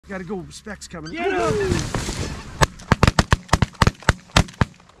Gotta go. Specs coming. Get him!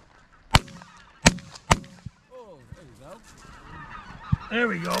 There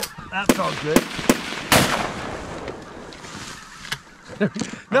we go. That felt good.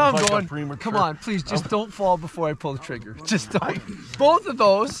 Now I'm going. Come on, please, just don't fall before I pull the trigger. Just don't. Both of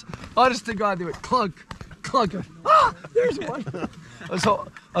those, honest to God, they went clunk, clunk. Ah, there's one. I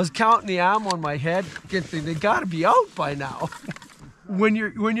was counting the ammo in my head. They got to be out by now. When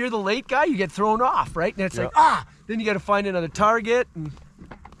you're the late guy, you get thrown off, right? And it's like then you got to find another target. And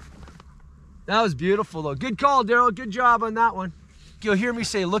that was beautiful though. Good call, Daryl. Good job on that one. You'll hear me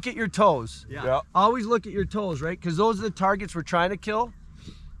say, look at your toes. Yeah. Always look at your toes, right? Because those are the targets we're trying to kill.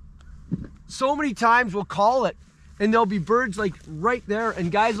 So many times we'll call it, and there'll be birds like right there,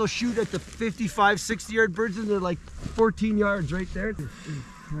 and guys will shoot at the 55, 60-yard birds, and they're like 14 yards right there.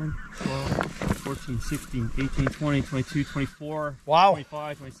 10, 12, 14, 16, 18, 20, 22, 24, wow.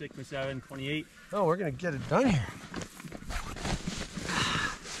 25, 26, 27, 28. Oh, we're going to get it done here.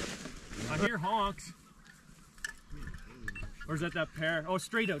 I hear honks. Or is that pair? Oh,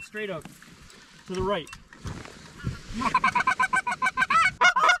 straight out. To the right.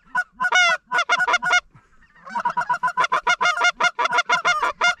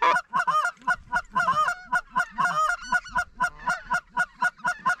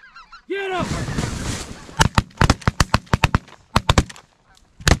 Get him!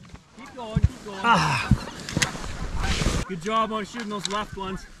 Keep going. Good job on shooting those left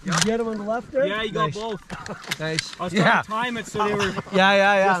ones. Did you get them on the left there? Yeah, you got both. Nice. I was trying to time it so they were.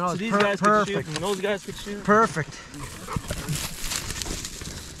 Yeah. So these guys could shoot and those guys could shoot. Perfect.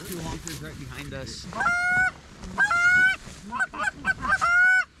 Two honkers right behind us.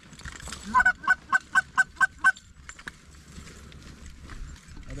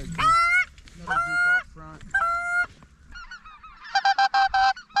 Another group out front.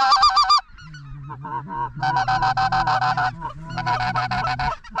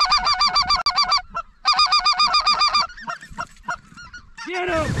 Get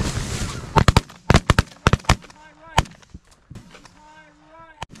him!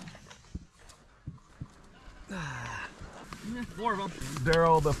 Four of them.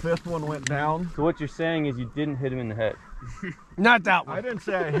 Daryl, the fifth one went down. So what you're saying is you didn't hit him in the head. Not that one. I didn't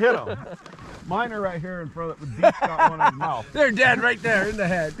say I hit him. Mine are right here in front of the Geese got one in his mouth. They're dead right there in the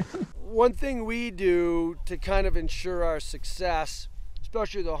head. One thing we do to kind of ensure our success,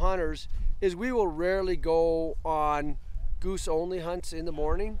 especially the hunters, is we will rarely go on goose only hunts in the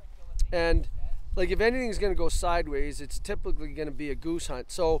morning. And like if anything's going to go sideways, it's typically going to be a goose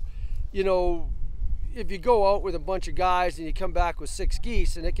hunt. So, you know, if you go out with a bunch of guys and you come back with 6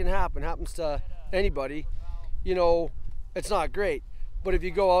 geese, and it can happen, happens to anybody, you know, it's not great. But if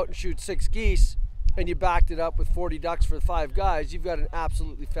you go out and shoot 6 geese and you backed it up with 40 ducks for 5 guys, you've got an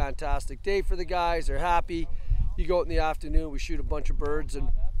absolutely fantastic day for the guys. They're happy. You go out in the afternoon, we shoot a bunch of birds, and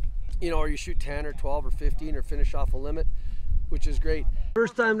you know, or you shoot 10 or 12 or 15 or finish off a limit, which is great.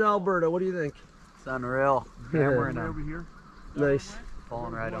 First time to Alberta, what do you think? It's unreal. Hammering them. Over here. Nice.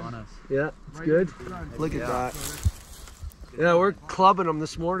 Falling right on us. Yeah, it's good. Look at that. Yeah, we're clubbing them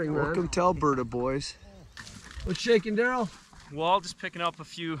this morning, man. Welcome to Alberta, boys. What's shaking, Daryl? Well, just picking up a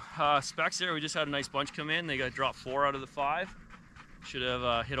few specs there. We just had a nice bunch come in. They got dropped 4 out of the 5. Should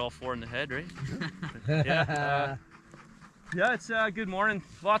have hit all 4 in the head, right? Yeah, it's a good morning.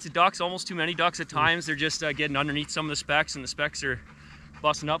 Lots of ducks, almost too many ducks at times. They're just getting underneath some of the specs, and the specs are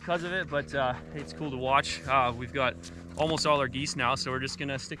busting up because of it, but it's cool to watch. We've got almost all our geese now, so we're just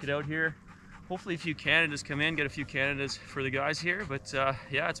gonna stick it out here. Hopefully a few Canadas come in, get a few Canadas for the guys here, but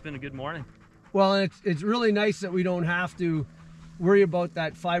yeah, it's been a good morning. Well, it's really nice that we don't have to worry about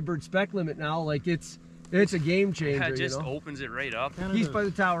that 5-bird spec limit now. Like it's a game changer. Yeah, it just you know? opens it right up. Geese by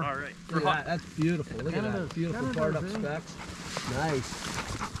the tower. All right. Look at that. That's beautiful. Look at that. Beautiful barred up specs. Nice.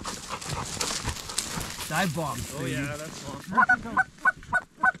 Dive bombs. Oh baby. yeah, that's fun.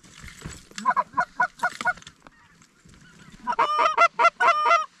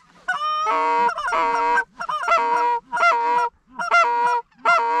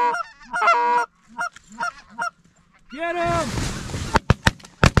 Get him!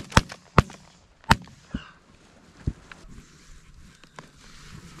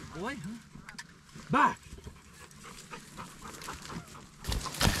 Boy, huh? Back!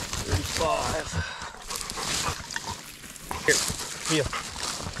 35. Here,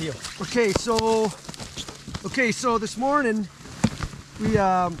 heel. Okay, so this morning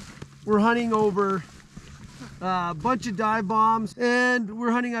we're hunting over a bunch of dive bombs, and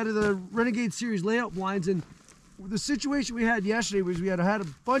we're hunting out of the Renegade Series layout blinds. And the situation we had yesterday was we had a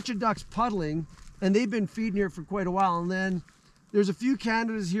bunch of ducks puddling, and they've been feeding here for quite a while. And then There's a few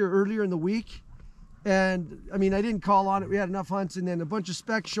Canadas here earlier in the week, and I mean, I didn't call on it. We had enough hunts, and then a bunch of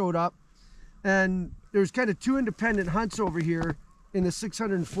specks showed up, and there's kind of 2 independent hunts over here in the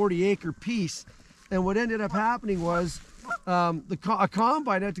 640 acre piece. And what ended up happening was a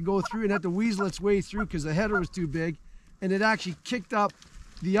combine had to go through and had to weasel its way through because the header was too big, and it actually kicked up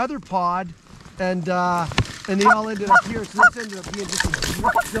the other pod, and they all ended up here. So this ended up being just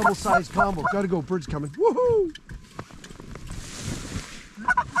a double-sized combo. Gotta go, birds coming. Woohoo!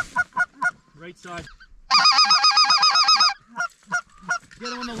 Right side.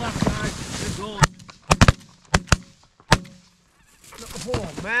 Get him on the left side. Good going.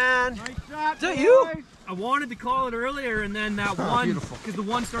 Oh man! Nice shot, Is that you? boys. I wanted to call it earlier, and then that one, beautiful. because the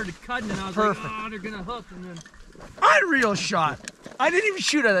one started cutting, and I was Perfect. like, oh, they're gonna hook, and then Unreal shot. I didn't even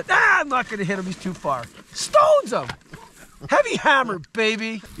shoot at it. I'm not gonna hit him. He's too far. Stones him. Heavy hammer,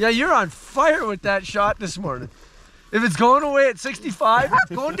 baby. Yeah, you're on fire with that shot this morning. If it's going away at 65,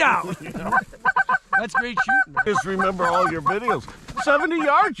 it's going down. That's great shooting. Just remember all your videos. 70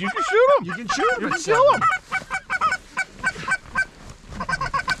 yards, you can shoot them. You can shoot him. You can kill them.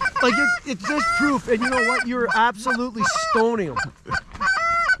 Like it's just proof, and you know what? You're absolutely stoning them.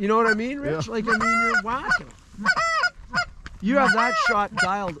 You know what I mean, Rich? Yeah. Like, I mean, you're whacking them. You have that shot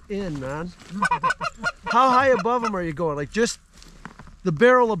dialed in, man. How high above them are you going? Like just the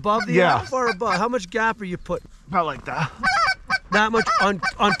barrel above the Yeah. How far above? How much gap are you putting? About like that. That much on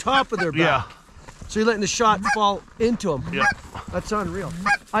top of their back. Yeah. So you're letting the shot fall into them. Yeah. That's unreal.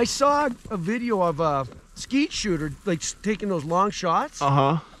 I saw a video of a skeet shooter like taking those long shots.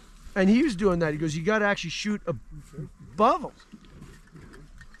 Uh-huh. And he was doing that. He goes, you got to actually shoot above them.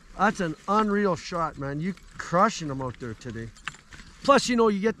 That's an unreal shot, man. You crushing them out there today. Plus, you know,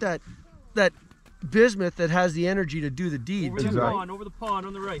 you get that bismuth that has the energy to do the deed. over the Exactly. pond, over the pond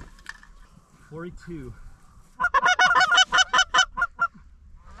on the right. 42.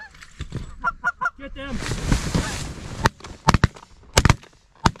 Get them.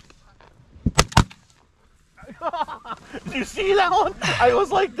 Did you see that one? I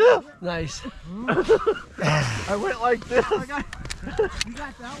was like this. Nice. I went like this. You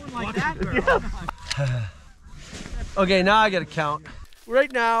got that one like that? Okay, now I got to count.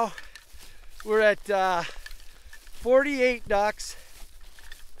 Right now, we're at 48 ducks,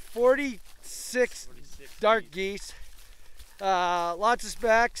 46 dark geese, lots of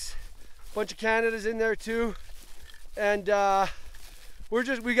specks, bunch of Canadas in there too, and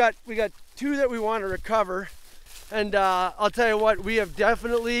we got 2 that we want to recover, and I'll tell you what, we have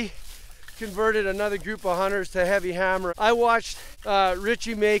definitely converted another group of hunters to heavy hammer. I watched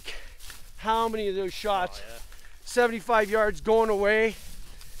Richie make how many of those shots? 75 yards going away,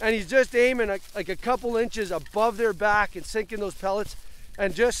 and he's just aiming like a couple inches above their back and sinking those pellets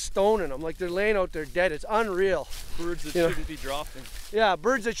and just stoning them like they're laying out there dead. It's unreal. Birds that You know? shouldn't be dropping. Yeah,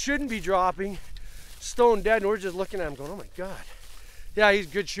 birds that shouldn't be dropping, stone dead, and we're just looking at him going, oh my God. Yeah, he's a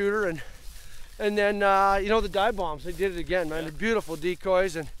good shooter, and then you know, the dive bombs, they did it again, man. They're beautiful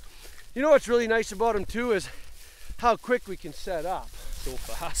decoys, and you know what's really nice about them too is how quick we can set up. So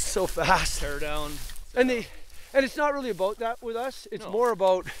fast. So fast. Tear down. And it's not really about that with us. It's No. more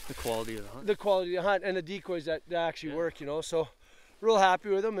about The quality of the hunt. the quality of the hunt and the decoys that actually work, you know. So real happy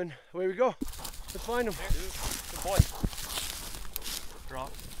with them, and away we go. Let's find them. Good boy.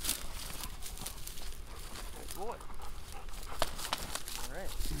 Drop. Good boy. All right.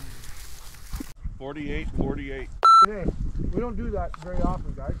 48, 48. Hey, we don't do that very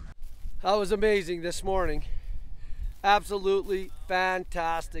often, guys. That was amazing this morning. Absolutely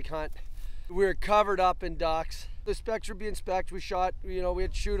fantastic hunt. We were covered up in ducks. The specks were being specced. We shot, you know, we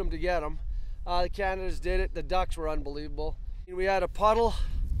had to shoot them to get them. The Canadas did it. The ducks were unbelievable. We had a puddle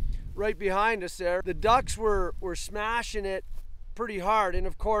right behind us there. The ducks were smashing it pretty hard, and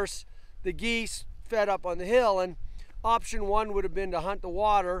of course the geese fed up on the hill, and option 1 would have been to hunt the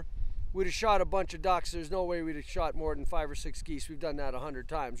water. We'd have shot a bunch of ducks. There's no way we'd have shot more than 5 or 6 geese. We've done that 100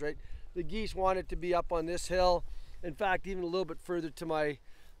 times, right? The geese wanted to be up on this hill. In fact, even a little bit further to my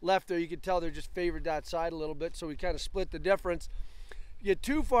left there, you could tell they're just favored that side a little bit, so we kind of split the difference. You get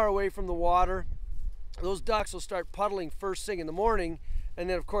too far away from the water, those ducks will start puddling first thing in the morning, and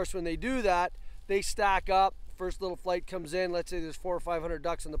then of course when they do that, they stack up. First little flight comes in, let's say there's 400 or 500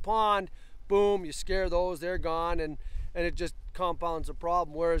 ducks in the pond, boom, you scare those, they're gone, and it just compounds the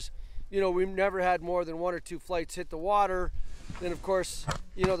problem. Whereas, you know, we've never had more than 1 or 2 flights hit the water. Then of course,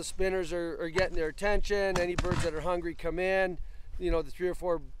 you know, the spinners are getting their attention. Any birds that are hungry come in. You know, the 3 or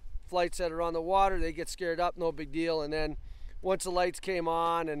 4 flights that are on the water, they get scared up, no big deal. And then once the lights came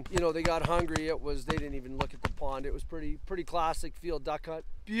on and, you know, they got hungry, they didn't even look at the pond. It was pretty classic field duck hunt.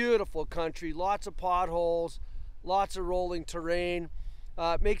 Beautiful country, lots of potholes, lots of rolling terrain.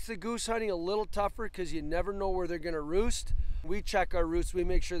 Makes the goose hunting a little tougher because you never know where they're going to roost. We check our roosts. We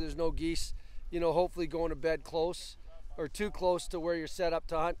make sure there's no geese, you know, hopefully going to bed close or too close to where you're set up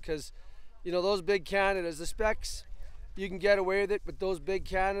to hunt, because, you know, those big Canadas, the specs, you can get away with it, but those big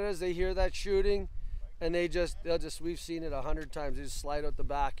Canadas, they hear that shooting and they'll just, we've seen it 100 times. They just slide out the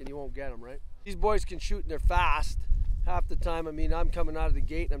back and you won't get them, right? These boys can shoot and they're fast half the time. I mean, I'm coming out of the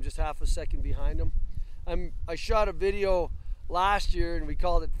gate and I'm just half a second behind them. I shot a video last year and we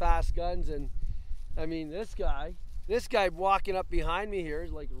called it Fast Guns, and I mean, this guy walking up behind me here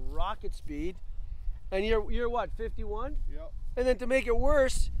is like rocket speed, and you're what, 51? Yep. And then to make it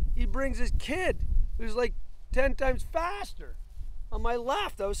worse, he brings his kid who's like 10 times faster on my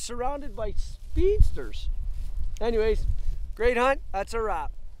left. I was surrounded by speedsters. Anyways, great hunt. That's a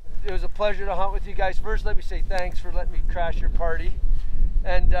wrap. It was a pleasure to hunt with you guys. First, let me say thanks for letting me crash your party.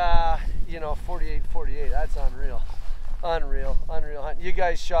 And you know, 48-48, that's unreal. Unreal hunt. You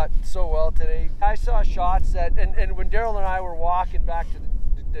guys shot so well today. I saw shots that, and when Daryl and I were walking back to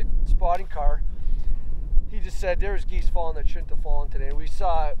the spotting car, he just said there was geese falling that shouldn't have fallen today. And we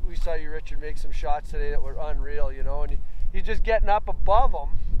saw you, Richard, make some shots today that were unreal, you know, and he's just getting up above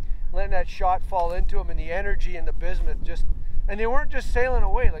them, letting that shot fall into him, and the energy and the bismuth just, and they weren't just sailing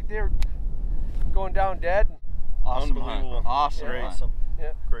away, like they were going down dead. Awesome hunt. Awesome. Yeah. Awesome.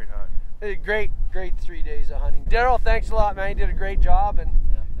 Yeah. Great hunt. Great 3 days of hunting. Daryl, thanks a lot, man. You did a great job, and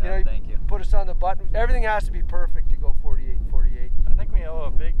you know, thank you. Put us on the button. Everything has to be perfect to go 48-48. I think we owe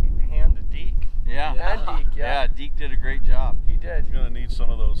a big hand to Deke. Yeah. And Deke, yeah. Yeah, Deke did a great job. He did. You're going to need some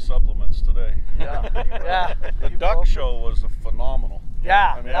of those supplements today. Yeah. Yeah. The You duck broke show was phenomenal.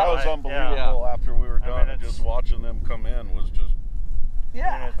 Yeah. I mean, that that was was- unbelievable after we were I done. mean, Just watching them come in was just,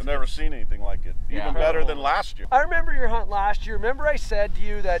 Yeah. I've never seen anything like it. Yeah. Even better than last year. I remember your hunt last year. Remember I said to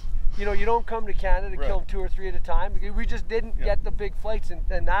you that, you know, you don't come to Canada to Right. kill them 2 or 3 at a time. We just didn't get the big flights,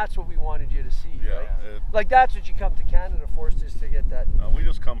 and that's what we wanted you to see, Yeah. right? Like, that's what you come to Canada for, is just to get that. No, we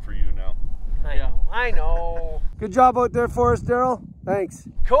just come for you now. I know. Good job out there for us, Daryl. Thanks.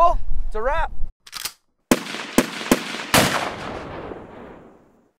 Cool. It's a wrap.